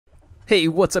Hey,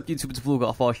 what's up YouTube? It's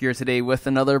abluegolfball here today with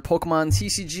another Pokemon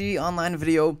TCG online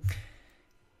video.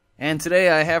 And today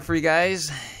I have for you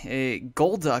guys a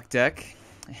Golduck deck.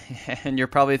 And you're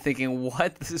probably thinking,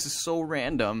 what? This is so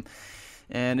random.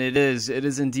 And it is. It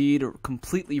is indeed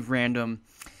completely random.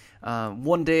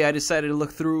 One day I decided to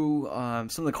look through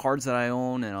some of the cards that I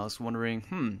own, and I was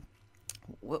wondering,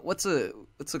 what's a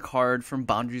card from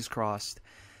Boundaries Crossed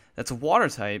that's a water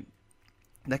type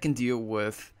that can deal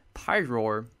with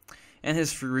Pyroar and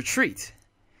his free retreat.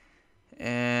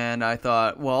 And I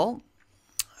thought, well,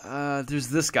 there's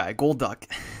this guy, Golduck.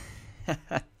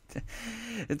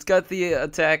 It's got the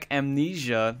attack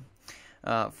Amnesia.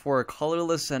 For a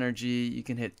colorless energy, you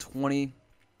can hit 20,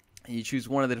 and you choose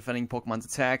one of the defending Pokemon's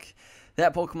attack.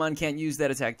 That Pokemon can't use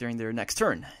that attack during their next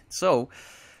turn. So,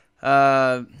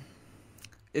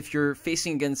 if you're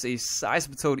facing against a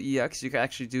Seismitoad EX, you can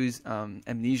actually do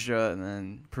Amnesia and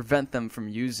then prevent them from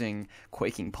using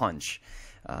Quaking Punch.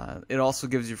 It also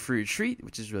gives you free retreat,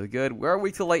 which is really good. We are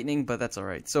weak to lightning, but that's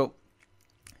alright. So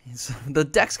the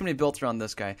deck's going to be built around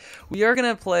this guy. We are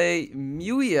going to play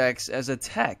Mew EX as a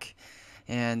tech,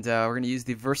 and we're going to use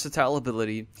the versatile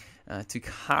ability to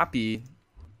copy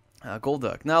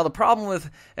Golduck. Now, the problem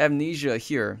with Amnesia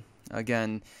here,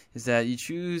 again, is that you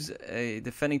choose a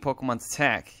defending Pokemon's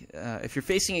attack. If you're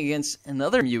facing against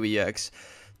another Mew EX,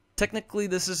 technically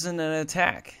this isn't an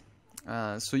attack.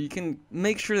 So you can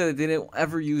make sure that they don't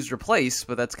ever use Replace,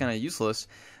 but that's kind of useless.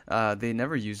 They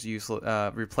never use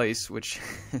Replace, which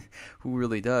who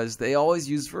really does? They always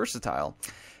use Versatile.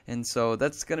 And so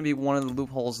that's going to be one of the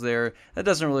loopholes there. That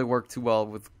doesn't really work too well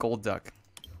with Golduck.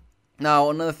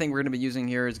 Now, another thing we're going to be using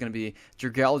here is going to be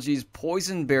Dragalge's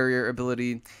Poison Barrier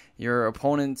ability. Your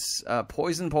opponent's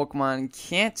poison Pokemon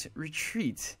can't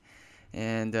retreat.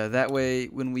 And that way,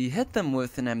 when we hit them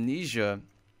with an Amnesia,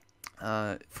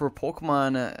 for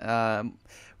Pokemon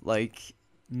like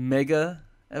Mega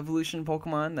Evolution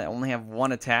Pokemon that only have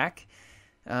one attack,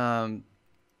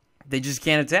 they just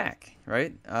can't attack,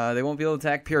 right? They won't be able to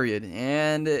attack, period.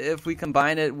 And if we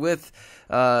combine it with,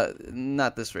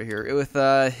 not this right here, with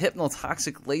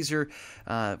Hypnotoxic Laser,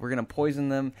 we're going to poison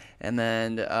them. And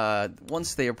then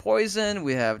once they are poisoned,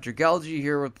 we have Dragalge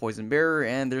here with Poison Bearer,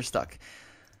 and they're stuck.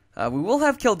 We will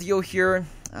have Keldeo here,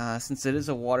 since it is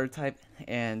a water type,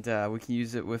 and we can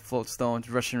use it with Float Stone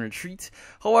to rush and retreat.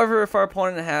 However, if our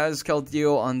opponent has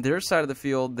Keldeo on their side of the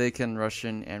field, they can rush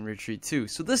in and retreat too.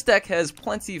 So this deck has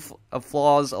plenty of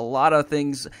flaws, a lot of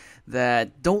things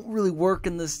that don't really work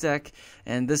in this deck,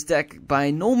 and this deck by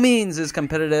no means is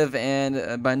competitive,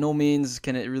 and by no means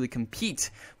can it really compete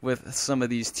with some of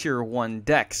these Tier 1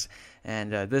 decks.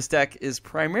 And this deck is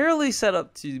primarily set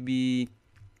up to be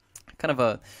kind of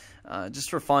a just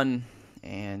for fun,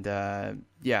 and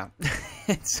yeah.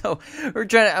 So we're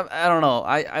trying to, I don't know,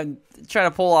 I'm trying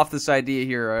to pull off this idea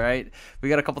here. All right, we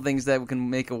got a couple things that we can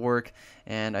make it work,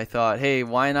 and I thought, hey,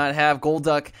 why not have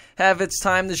Golduck have its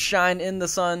time to shine in the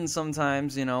sun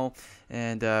sometimes, you know?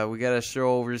 And we gotta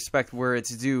show respect where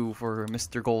it's due for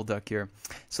Mr. Golduck here.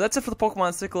 So that's it for the Pokemon.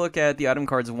 Let's take a look at the item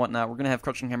cards and whatnot. We're gonna have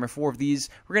Crushing Hammer, 4 of these.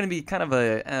 We're gonna be kind of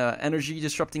a energy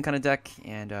disrupting kind of deck.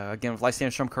 And again, with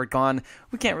Lifesteal Trump card gone,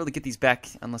 we can't really get these back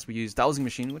unless we use Dowsing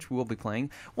Machine, which we will be playing.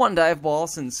 One Dive Ball,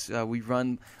 since we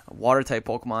run Water type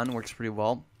Pokemon, works pretty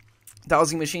well.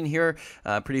 Dowsing Machine here,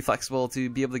 pretty flexible to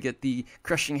be able to get the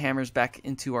Crushing Hammers back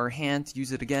into our hand to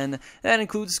use it again. That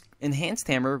includes Enhanced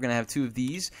Hammer. We're going to have 2 of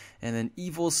these. And then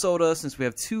Evil Soda, since we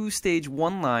have 2 Stage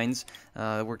 1 lines,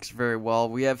 works very well.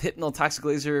 We have Hypnotoxic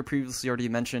Laser, previously already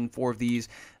mentioned, 4 of these.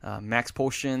 Max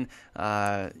Potion.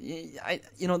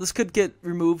 You know, this could get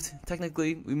removed,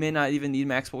 technically. We may not even need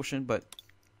Max Potion, but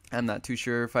I'm not too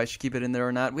sure if I should keep it in there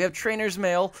or not. We have Trainer's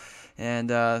Mail,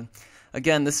 and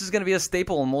again, this is going to be a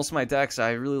staple in most of my decks.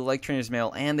 I really like Trainer's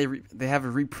Mail, and they have it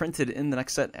reprinted in the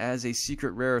next set as a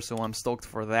secret rare, so I'm stoked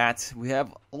for that. We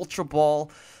have Ultra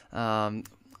Ball. Let's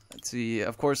see,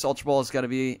 of course, Ultra Ball has got to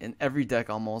be in every deck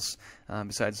almost,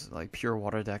 besides like pure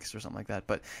water decks or something like that.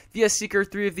 But VS Seeker,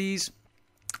 3 of these.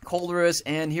 Colress,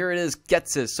 and here it is,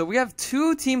 Getsis. So we have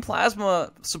 2 Team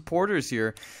Plasma supporters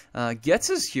here.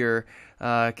 Getsis here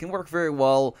can work very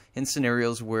well in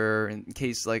scenarios where, in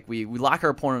case like we lock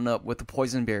our opponent up with the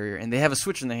Poison Barrier and they have a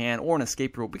switch in their hand or an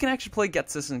escape rope, we can actually play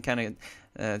Getsis and kind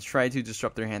of try to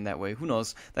disrupt their hand that way. Who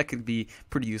knows? That could be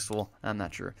pretty useful. I'm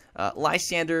not sure.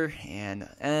 Lysander and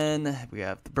N. We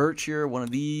have the Birch here, one of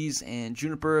these, and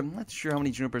Juniper. I'm not sure how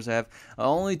many Junipers I have.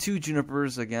 Only 2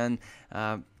 Junipers again.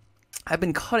 I've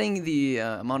been cutting the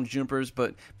amount of Junipers,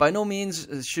 but by no means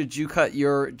should you cut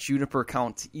your Juniper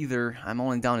count either. I'm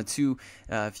only down to 2.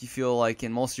 If you feel like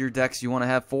in most of your decks you want to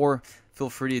have 4, feel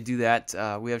free to do that.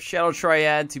 We have Shadow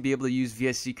Triad to be able to use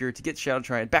VS Seeker to get Shadow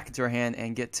Triad back into our hand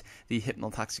and get the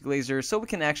Hypnotoxic Laser, so we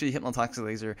can actually Hypnotoxic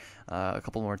Laser a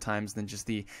couple more times than just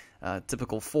the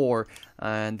typical 4.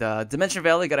 And Dimension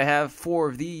Valley, gotta have 4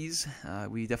 of these.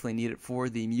 We definitely need it for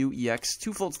the Mew EX,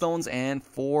 2 Float Stones, and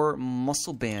 4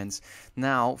 Muscle Bands.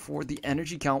 Now, for the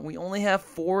energy count, we only have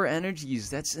 4 energies.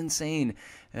 That's insane.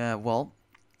 Well,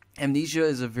 Amnesia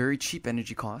is a very cheap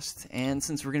energy cost, and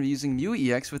since we're going to be using Mew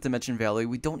EX with Dimension Valley,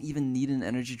 we don't even need an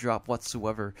energy drop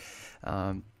whatsoever.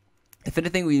 If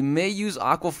anything, we may use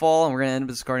Aquafall, and we're going to end up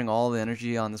discarding all the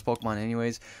energy on this Pokemon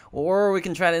anyways, or we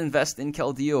can try to invest in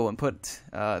Keldeo and put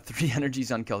 3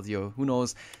 energies on Keldeo. Who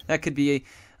knows? That could be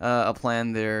a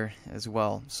plan there as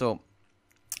well. So,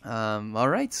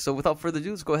 alright, so without further ado,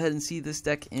 let's go ahead and see this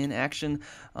deck in action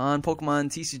on Pokemon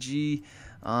TCG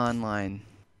Online.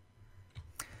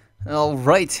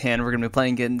 Alright, and we're going to be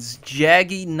playing against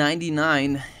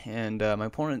Jaggy99, and my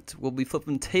opponent will be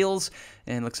flipping tails,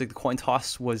 and looks like the coin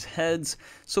toss was heads,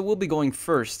 so we'll be going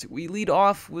first. We lead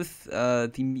off with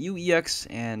the Mew EX,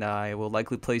 and I will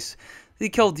likely place the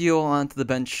Keldeo onto the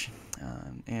bench,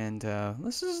 and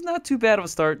this is not too bad of a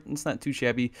start. It's not too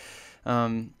shabby,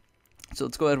 so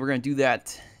let's go ahead. We're going to do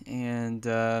that, and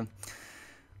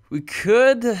we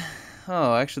could...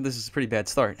 Oh, actually, this is a pretty bad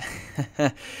start.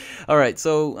 Alright,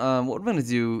 so what we're going to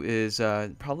do is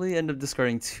probably end up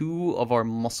discarding 2 of our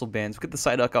Muscle Bands. We'll get the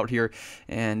Psyduck out here,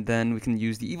 and then we can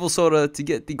use the Evil Soda to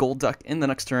get the Golduck in the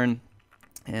next turn.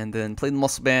 And then play the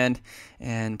Muscle Band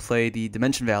and play the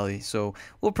Dimension Valley. So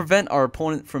we'll prevent our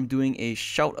opponent from doing a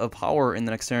Shout of Power in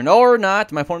the next turn. Or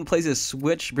not. My opponent plays a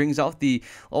Switch, brings out the...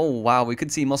 Oh, wow. We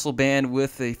could see Muscle Band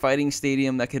with a Fighting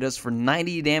Stadium that could hit us for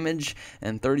 90 damage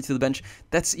and 30 to the bench.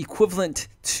 That's equivalent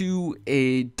to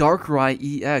a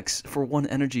Darkrai EX for 1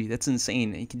 energy. That's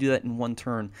insane. You can do that in 1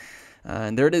 turn.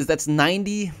 And there it is. That's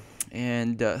 90...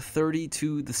 and 30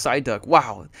 to the Psyduck.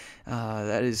 Wow,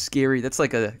 that is scary. That's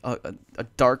like a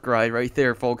Darkrai right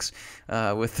there, folks,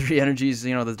 with 3 energies,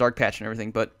 you know, the Dark Patch and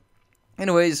everything. But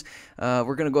anyways,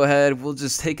 we're going to go ahead. We'll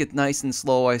just take it nice and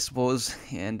slow, I suppose,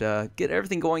 and get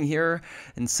everything going here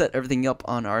and set everything up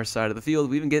on our side of the field.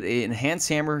 We even get an Enhanced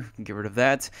Hammer. We can get rid of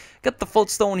that. Got the Float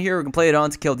Stone here. We can play it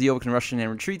on to Keldeo. We can rush in and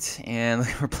retreat, and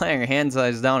we're playing our hand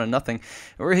size down to nothing.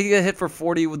 We're going to get hit for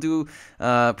 40. We'll do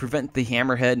prevent the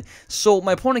Hammerhead. So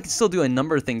my opponent can still do a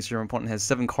number of things here. My opponent has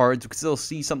 7 cards. We can still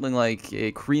see something like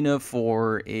a Karina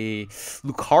for a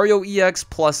Lucario EX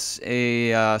plus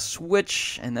a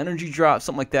Switch, an Energy Drop,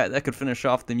 something like that. That could finish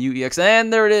off the Mew EX,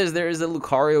 and there it is. There is the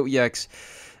Lucario EX.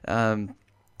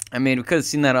 I mean, we could have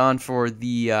seen that on for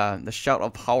the Shout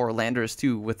of Power Landers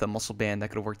too with the Muscle Band. That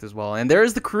could have worked as well. And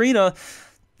there's the Karina.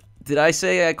 Did I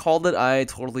say I called it? I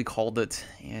totally called it.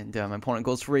 And my opponent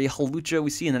goes for a Hawlucha. We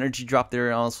see an energy drop there,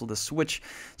 and also the Switch.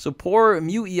 So poor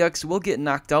Mew EX will get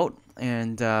knocked out,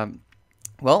 and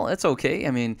well, that's okay.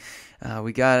 I mean,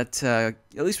 we got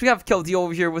at least we have Keldeo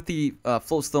over here with the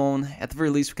Float Stone. At the very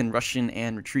least, we can rush in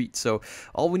and retreat. So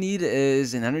all we need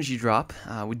is an energy drop.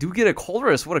 We do get a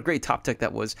Colress. What a great top deck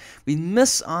that was. We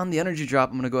miss on the energy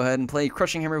drop. I'm going to go ahead and play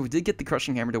Crushing Hammer. We did get the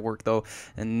Crushing Hammer to work, though,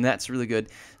 and that's really good.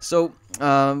 So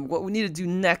what we need to do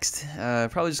next,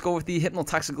 probably just go with the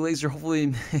Hypnotoxic Laser.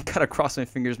 Hopefully, kind of cross my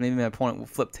fingers. Maybe my opponent will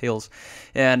flip tails.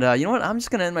 And you know what? I'm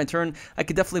just going to end my turn. I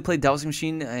could definitely play Dowsing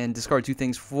Machine and discard 2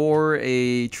 things for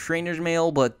a Trainer's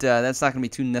Mail, but that's not going to be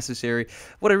too necessary.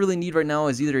 What I really need right now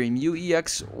is either a Mew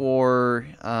EX or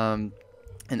an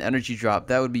energy drop.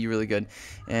 That would be really good.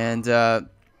 And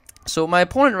so my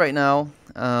opponent right now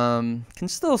can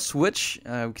still switch. We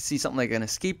can see something like an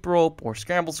Escape Rope or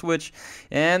Scramble Switch,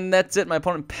 and that's it. My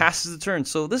opponent passes the turn.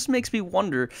 So this makes me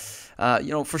wonder,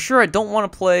 you know, for sure I don't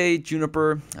want to play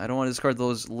Juniper. I don't want to discard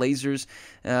those lasers.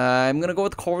 I'm going to go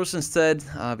with Colress instead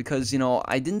because, you know,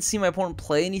 I didn't see my opponent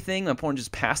play anything. My opponent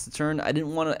just passed the turn. I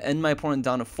didn't want to end my opponent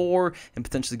down to 4 and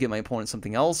potentially get my opponent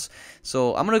something else.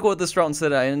 So I'm going to go with this route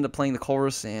instead. I ended up playing the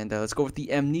Colress, and let's go with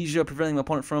the Amnesia, preventing my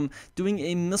opponent from doing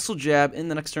a Missile Jab in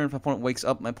the next turn if my opponent wakes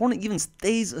up. My opponent even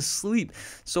stays asleep.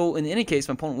 So in any case,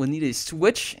 my opponent would need a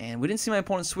switch, and we didn't see my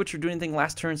opponent switch or do anything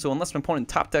last turn. So unless my opponent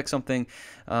top deck something,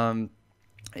 then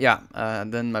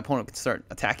my opponent could start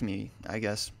attacking me, I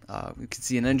guess. We could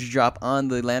see an energy drop on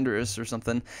the Landorus or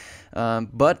something.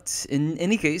 But in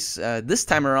any case, this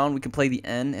time around, we can play the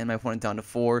N and my opponent down to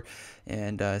 4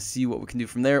 and see what we can do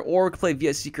from there. Or we can play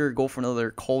VS Seeker, go for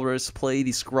another Colress, play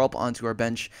the Scrub onto our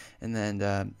bench, and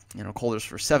then, you know, Colress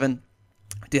for 7.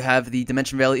 to have the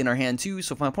Dimension Valley in our hand too,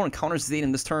 so if my opponent counters the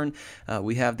stadium this turn,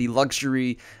 we have the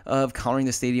luxury of countering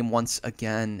the stadium once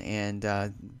again and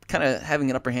kind of having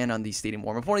an upper hand on the stadium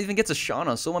war. My opponent even gets a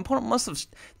Shauna, so my opponent must have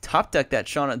top decked that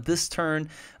Shauna this turn,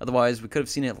 otherwise we could have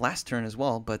seen it last turn as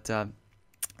well, but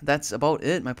that's about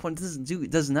it. My opponent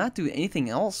does not do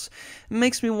anything else. It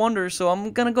makes me wonder, so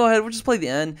I'm going to go ahead. We'll just play the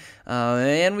N,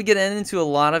 and we get N into a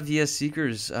lot of VS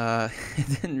Seekers.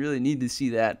 Didn't really need to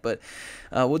see that, but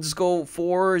we'll just go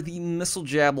for the Missile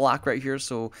Jab lock right here.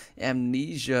 So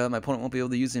Amnesia, my opponent won't be able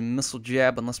to use a Missile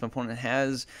Jab unless my opponent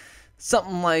has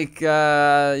something like,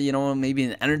 you know, maybe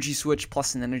an energy switch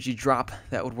plus an energy drop.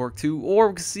 That would work too. Or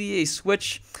we could see a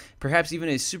switch, perhaps even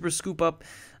a super scoop up.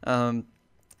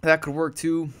 That could work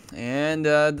too. And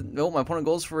my opponent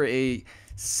goes for a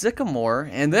Sycamore,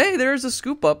 and there's a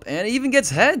scoop up, and it even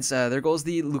gets heads. There goes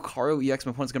the Lucario EX.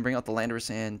 My opponent's gonna bring out the Landorus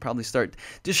and probably start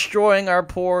destroying our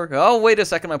poor. Oh, wait a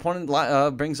second. My opponent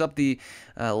brings up the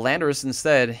Landorus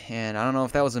instead, and I don't know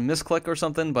if that was a misclick or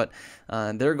something, but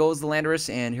there goes the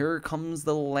Landorus, and here comes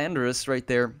the Landorus right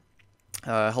there.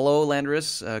 Hello,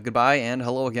 Landorus. Goodbye, and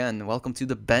hello again. Welcome to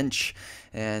the bench.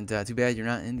 And too bad you're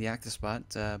not in the active spot.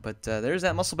 But there's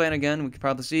that muscle band again. We can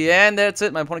probably see. And that's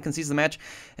it. My opponent concedes the match.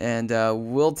 And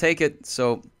we'll take it.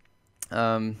 So,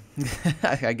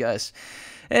 I guess.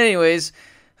 Anyways,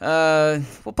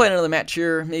 we'll play another match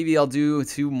here. Maybe I'll do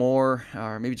 2 more,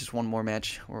 or maybe just 1 more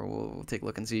match, or we'll take a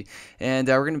look and see. And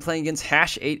we're going to be playing against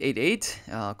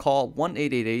 #888. Call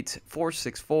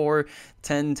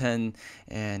 1-888-464-1010.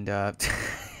 And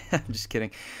I'm just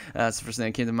kidding. That's the first thing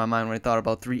that came to my mind when I thought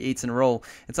about 3 8s in a row.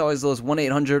 It's always those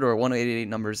 1-800 or 1-888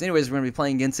 numbers. Anyways, we're going to be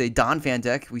playing against a Donphan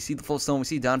deck. We see the full stone. We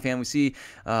see Donphan. We see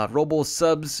Robo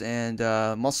Subs and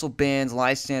Muscle Bands,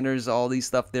 Lystanders, all these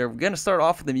stuff there. We're going to start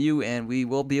off with the Mew, and we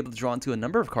will be able to draw into a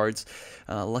number of cards.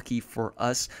 Lucky for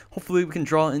us. Hopefully, we can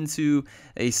draw into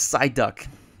a Psyduck.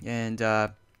 And yeah,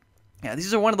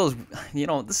 these are one of those, you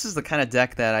know, this is the kind of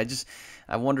deck that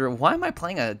I wonder, why am I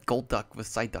playing a Golduck with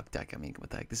Psyduck deck? I mean, what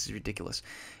the heck? This is ridiculous.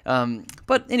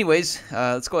 But anyways,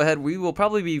 let's go ahead. We will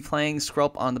probably be playing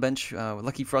Skrelp on the bench.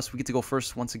 Lucky for us, we get to go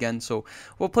first once again. So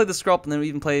we'll play the Skrelp, and then we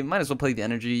even might as well play the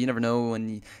Energy. You never know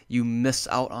when you miss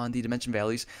out on the Dimension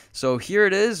Valleys. So here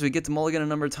it is. We get to mulligan a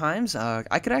number of times.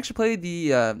 I could actually play the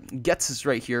Getsus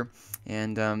right here,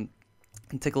 and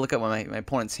take a look at my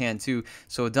opponent's hand too.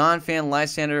 So Donphan,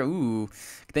 Lysander, ooh,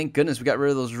 thank goodness we got rid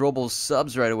of those Robo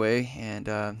Subs right away, and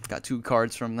got 2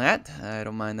 cards from that. I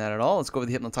don't mind that at all. Let's go with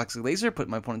the Hypnotoxic Laser, put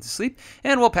my opponent to sleep,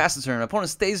 and we'll pass the turn. My opponent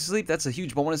stays asleep. That's a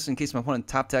huge bonus in case my opponent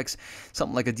top decks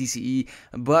something like a DCE,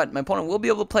 but my opponent will be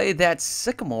able to play that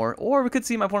Sycamore, or we could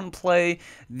see my opponent play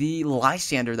the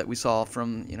Lysander that we saw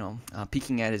from, you know,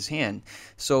 peeking at his hand.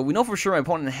 So we know for sure my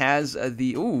opponent has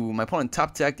my opponent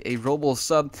top decked a Robo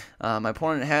Sub. My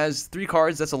opponent has 3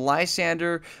 cards. That's a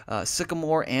Lysander,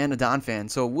 Sycamore, and a Donphan.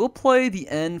 So we'll play the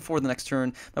N for the next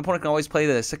turn. My opponent can always play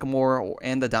the Sycamore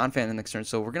and the Donphan in the next turn.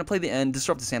 So we're going to play the N,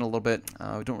 disrupt his hand a little bit.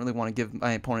 We don't really want to give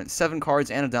my opponent 7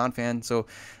 cards and a Donphan. So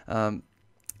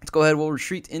let's go ahead. We'll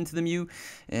retreat into the Mew.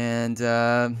 And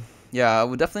yeah,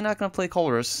 we're definitely not going to play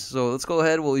Colress. So let's go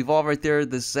ahead. We'll evolve right there.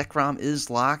 The Zekrom is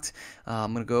locked.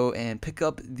 I'm going to go and pick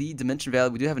up the Dimension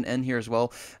Valley. We do have an N here as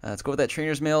well. Let's go with that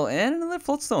Trainer's Mail and another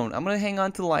Floatstone. I'm going to hang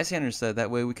on to the Lysander instead.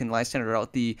 That way we can Lysander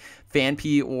out the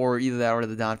Phanpy or either that or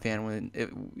the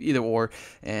Donphan, either or.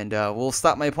 And we'll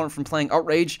stop my opponent from playing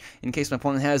Outrage in case my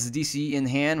opponent has the DCE in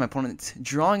hand. My opponent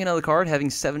drawing another card, having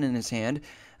 7 in his hand.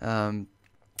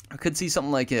 I could see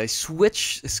something like a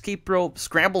switch, escape rope,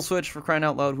 scramble switch for crying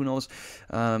out loud, who knows,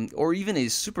 or even a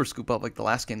super scoop up like the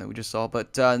last game that we just saw.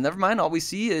 But never mind, all we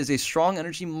see is a strong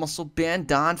energy muscle band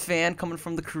Donphan coming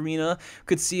from the Karina.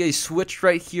 Could see a switch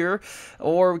right here,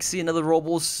 or we could see another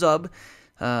Robo Sub.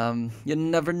 You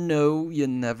never know, you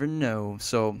never know.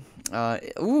 So,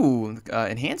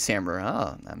 Enhanced Hammer.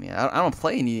 I mean, I don't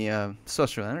play any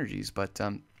social energies, but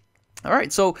all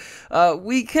right, so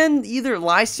we can either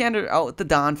Lysander out the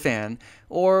Donphan,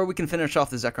 or we can finish off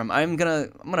the Zekrom. I'm gonna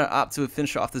opt to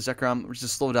finish off the Zekrom, which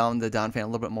is slow down the Donphan a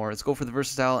little bit more. Let's go for the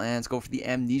Versatile, and let's go for the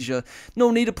Amnesia.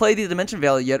 No need to play the Dimension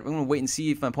Valley yet. We're gonna wait and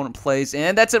see if my opponent plays,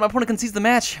 and that's it. My opponent concedes the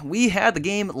match. We had the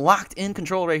game locked in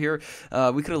control right here.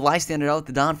 We could have Lysander out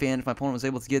the Donphan if my opponent was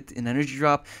able to get an energy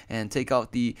drop and take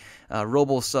out the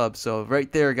Robo Sub. So right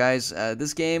there, guys,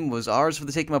 this game was ours for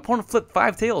the taking. My opponent flipped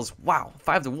 5 tails. Wow,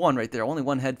 5-1 right there. Only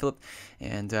 1 head flip,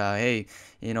 and hey,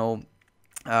 you know,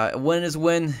 Win is a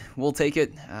win. We'll take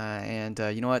it. And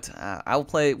you know what? I'll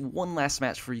play one last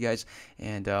match for you guys,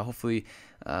 and hopefully,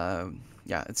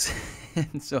 yeah, it's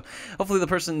so hopefully the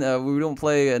person we don't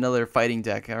play another fighting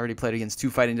deck. I already played against 2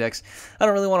 fighting decks. I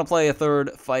don't really want to play a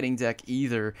 3rd fighting deck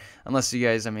either, unless you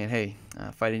guys. I mean, hey,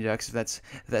 fighting decks. If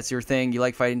that's your thing, you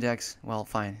like fighting decks. Well,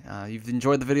 fine. You've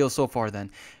enjoyed the video so far, then.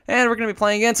 And we're gonna be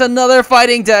playing against another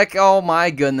fighting deck. Oh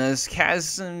my goodness,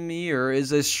 Casimir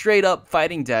is a straight up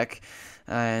fighting deck.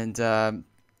 And I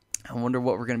wonder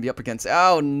what we're going to be up against.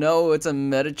 Oh, no, it's a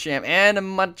Metachamp and a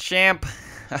Machamp.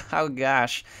 Oh,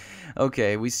 gosh.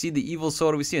 Okay, we see the Evil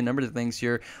Soda. We see a number of things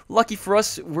here. Lucky for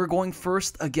us, we're going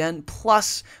first again.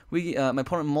 Plus, my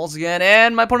opponent mulls again,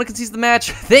 and my opponent concedes the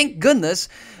match. Thank goodness.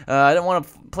 I don't want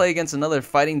to play against another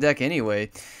fighting deck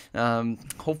anyway.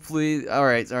 Hopefully, all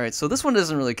right. So this one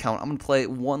doesn't really count. I'm gonna play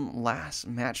one last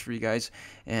match for you guys,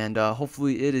 and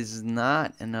hopefully it is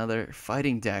not another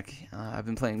fighting deck. I've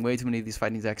been playing way too many of these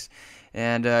fighting decks,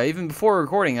 and even before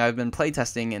recording, I've been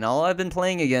playtesting, and all I've been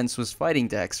playing against was fighting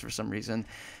decks for some reason.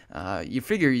 You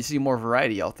figure you see more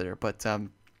variety out there, but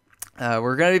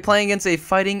we're going to be playing against a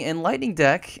fighting and lightning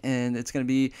deck, and it's going to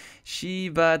be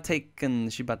Shiba.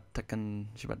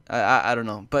 I don't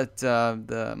know, but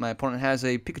my opponent has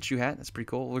a Pikachu hat. That's pretty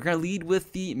cool. We're going to lead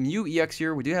with the Mew EX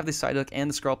here. We do have the Psyduck and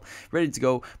the Skrulp ready to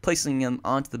go, placing them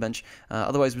onto the bench.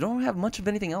 Otherwise, we don't have much of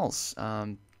anything else.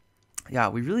 Yeah,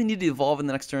 we really need to evolve in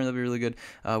the next turn. That'll be really good.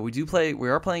 We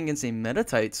are playing against a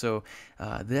Metatite, so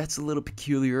that's a little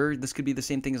peculiar. This could be the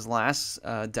same thing as last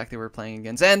deck that we were playing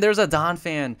against. And there's a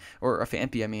Donphan, or a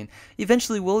Phanpy, I mean.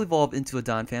 Eventually, we'll evolve into a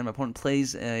Donphan. My opponent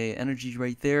plays a energy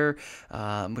right there.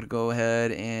 I'm going to go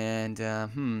ahead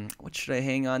and, what should I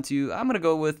hang on to? I'm going to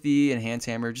go with the Enhance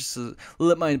Hammer, just to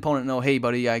let my opponent know, hey,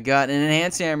 buddy, I got an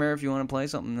Enhance Hammer. If you want to play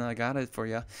something, I got it for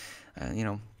you. You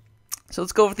know. So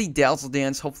let's go with the Dazzle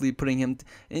Dance, hopefully putting him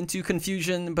into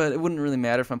confusion, but it wouldn't really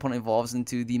matter if my opponent evolves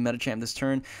into the Metachamp this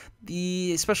turn.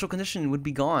 The special condition would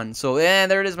be gone. So,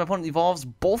 and there it is, my opponent evolves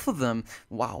both of them.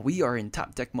 Wow, we are in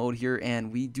top deck mode here,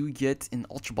 and we do get an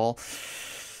Ultra Ball.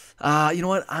 You know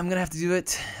what? I'm going to have to do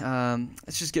it.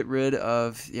 Let's just get rid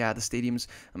of, the stadiums.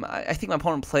 I think my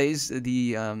opponent plays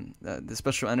the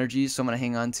special energies, so I'm going to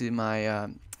hang on to my,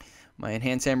 my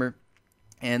Enhance Hammer.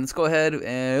 And let's go ahead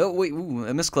and, oh wait, ooh,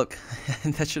 a misclick.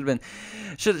 That should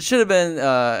have been,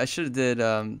 I should have did,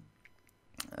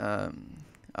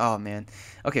 oh man.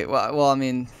 Okay, well, I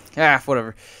mean,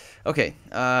 whatever. Okay,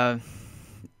 well,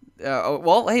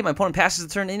 hey, my opponent passes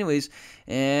the turn anyways,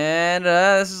 and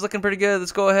this is looking pretty good.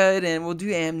 Let's go ahead and we'll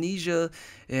do Amnesia,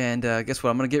 and guess what?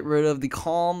 I'm going to get rid of the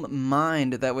Calm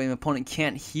Mind. That way my opponent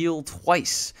can't heal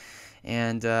twice.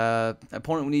 And my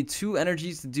opponent will need 2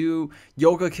 energies to do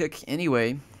Yoga Kick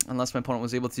anyway, unless my opponent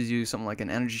was able to do something like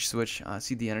an energy switch.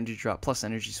 See the energy drop plus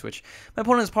energy switch. My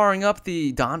opponent is powering up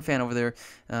the Donphan over there,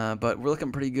 but we're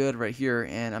looking pretty good right here.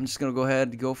 And I'm just going to go ahead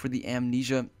and go for the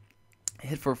Amnesia.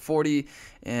 Hit for 40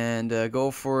 and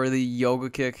go for the Yoga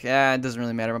Kick. It doesn't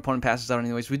really matter. My opponent passes out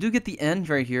anyways. We do get the end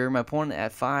right here. My opponent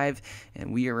at 5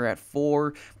 and we are at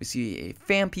 4. We see a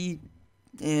Phanpy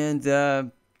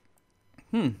and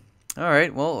all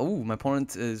right, well, my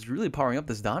opponent is really powering up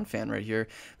this Donphan right here.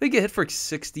 We get hit for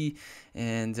 60,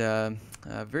 and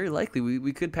very likely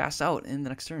we could pass out in the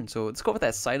next turn. So let's go with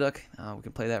that Psyduck. We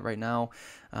can play that right now.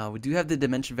 We do have the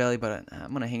Dimension Valley, but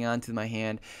I'm going to hang on to my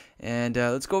hand. And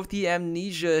let's go with the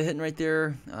Amnesia hitting right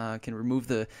there. Can remove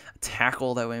the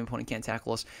tackle. That way my opponent can't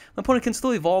tackle us. My opponent can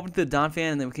still evolve into the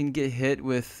Donphan, and then we can get hit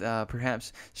with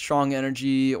perhaps Strong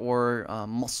Energy or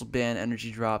Muscle Band Energy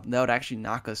Drop. That would actually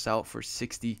knock us out for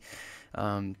 60.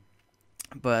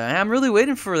 But I'm really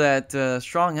waiting for that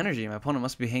Strong Energy. My opponent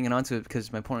must be hanging on to it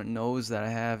because my opponent knows that I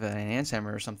have an Enhance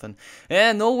Hammer or something.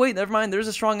 And no, wait, never mind. There's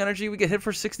a Strong Energy. We get hit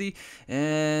for 60,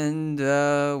 and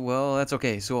well, that's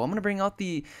okay. So I'm gonna bring out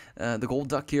the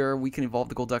Golduck here. We can evolve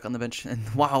the Golduck on the bench, and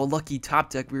wow, lucky top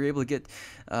deck. We were able to get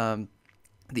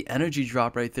the energy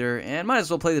drop right there, and might as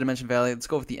well play the Dimension Valley. Let's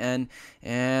go with the N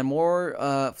and more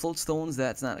float stones.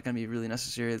 That's not going to be really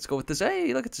necessary. Let's go with this.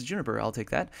 Hey, look, it's a Juniper. I'll take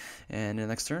that. And in the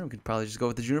next turn, we could probably just go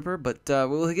with the Juniper, but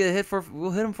we'll hit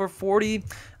him for 40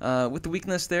 with the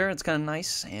weakness there. It's kind of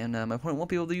nice, and my opponent won't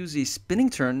be able to use a spinning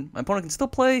turn. My opponent can still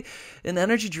play an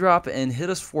energy drop and hit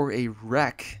us for a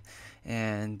wreck,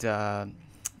 and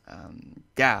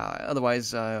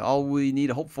otherwise, all we need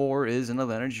to hope for is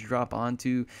another energy drop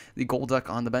onto the Golduck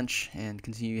on the bench and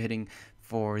continue hitting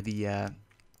for the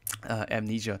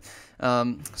Amnesia.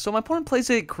 So my opponent plays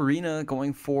a Karina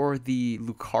going for the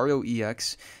Lucario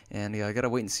EX, and I gotta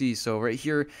wait and see. So right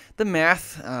here, the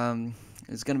math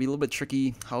is going to be a little bit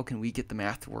tricky. How can we get the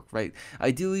math to work right?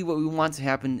 Ideally, what we want to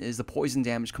happen is the poison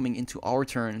damage coming into our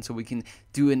turn, so we can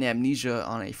do an amnesia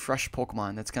on a fresh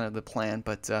Pokemon. That's kind of the plan,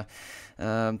 but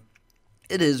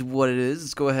it is what it is.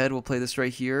 Let's go ahead. We'll play this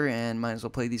right here, and might as well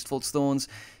play these Float Stones.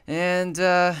 And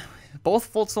both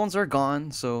Float Stones are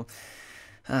gone, so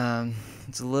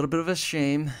it's a little bit of a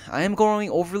shame. I am going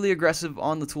overly aggressive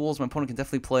on the tools. My opponent can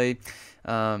definitely play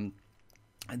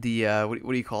the what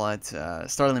do you call it,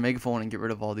 Starling Megaphone, and get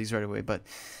rid of all these right away, but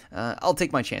I'll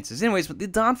take my chances. Anyways, but the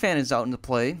Donphan is out into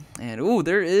play, and ooh,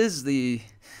 there is the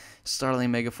Starling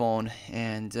Megaphone,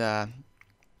 and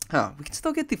we can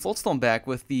still get the Floatstone back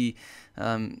with the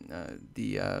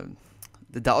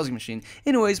dowsing machine.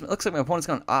 Anyways, it looks like my opponent's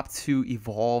going to opt to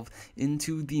evolve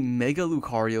into the Mega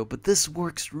Lucario, but this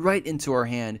works right into our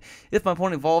hand. If my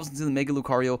opponent evolves into the Mega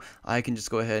Lucario, I can just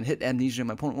go ahead and hit Amnesia.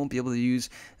 My opponent won't be able to use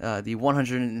the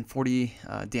 140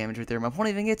 damage right there. My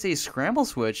opponent even gets a Scramble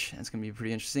Switch. That's going to be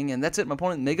pretty interesting. And that's it. My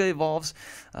opponent Mega evolves.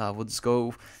 We'll just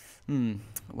go...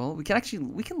 Well, we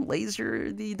can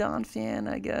laser the Donphan,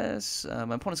 I guess.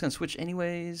 My opponent's going to switch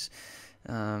anyways.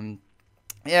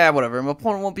 Yeah, whatever. My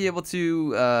opponent won't be able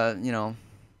to,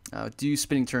 do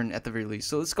Spinning Turn at the very least.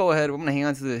 So let's go ahead. We're going to hang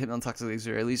on to the Hypnotoxic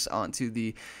Laser, at least onto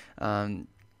the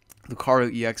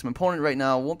Lucario EX. My opponent right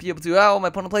now won't be able to. Oh, my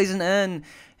opponent plays an N.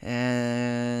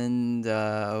 And,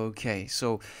 okay.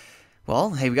 So, well,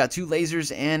 hey, we got 2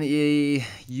 lasers and a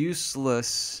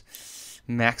useless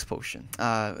Max Potion.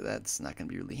 That's not going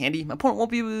to be really handy. My opponent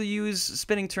won't be able to use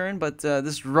Spinning Turn, but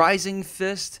this Rising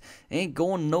Fist ain't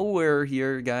going nowhere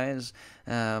here, guys.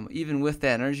 Even with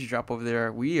that energy drop over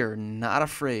there, we are not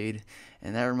afraid.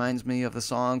 And that reminds me of the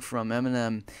song from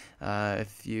Eminem.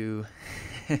 If you...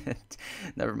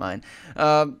 Never mind.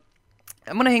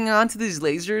 I'm going to hang on to these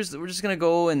lasers. We're just going to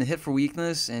go and hit for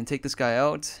weakness and take this guy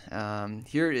out.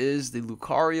 Here is the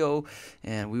Lucario,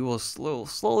 and we will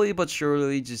slowly but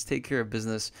surely just take care of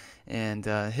business and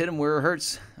hit him where it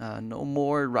hurts. No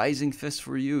more Rising Fist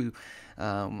for you.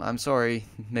 I'm sorry,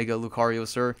 Mega Lucario,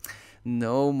 sir.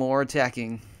 No more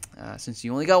attacking, since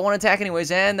you only got 1 attack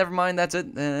anyways. And never mind, that's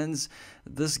it. That ends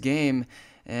this game.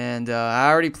 And I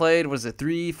already played, was it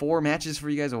 3-4 matches for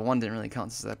you guys? Well, 1 didn't really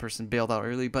count since that person bailed out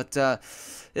early. But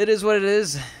it is what it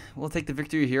is. We'll take the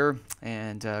victory here.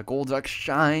 And Golduck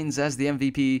shines as the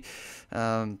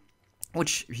MVP,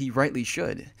 which he rightly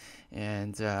should.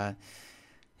 And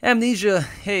Amnesia,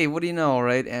 hey, what do you know,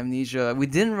 right? Amnesia, we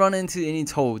didn't run into any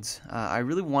Toads. I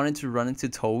really wanted to run into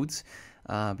Toads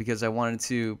because I wanted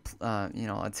to,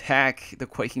 attack the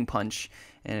Quaking Punch.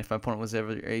 And if my opponent was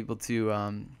ever able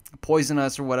to poison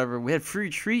us or whatever, we had free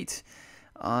retreat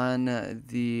on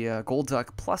the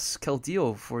Golduck plus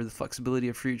Keldeo for the flexibility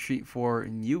of free retreat for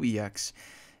UEX.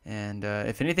 And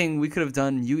if anything, we could have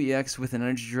done UEX with an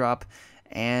energy drop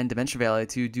and Dimension Valley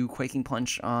to do Quaking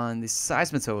Punch on the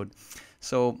Seismitoad.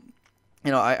 So,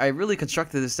 I really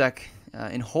constructed this deck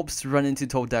in hopes to run into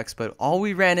Toad decks, but all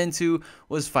we ran into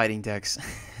was fighting decks.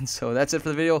 And so that's it for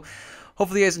the video.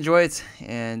 Hopefully you guys enjoy it,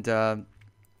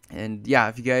 and yeah,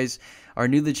 if you guys are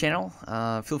new to the channel,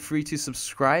 feel free to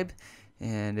subscribe.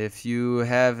 And if you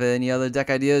have any other deck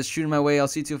ideas, shoot them my way. I'll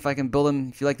see if I can build them.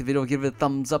 If you like the video, give it a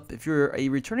thumbs up. If you're a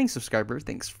returning subscriber,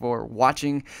 thanks for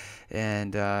watching.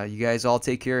 And you guys all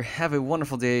take care. Have a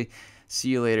wonderful day. See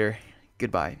you later.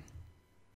 Goodbye.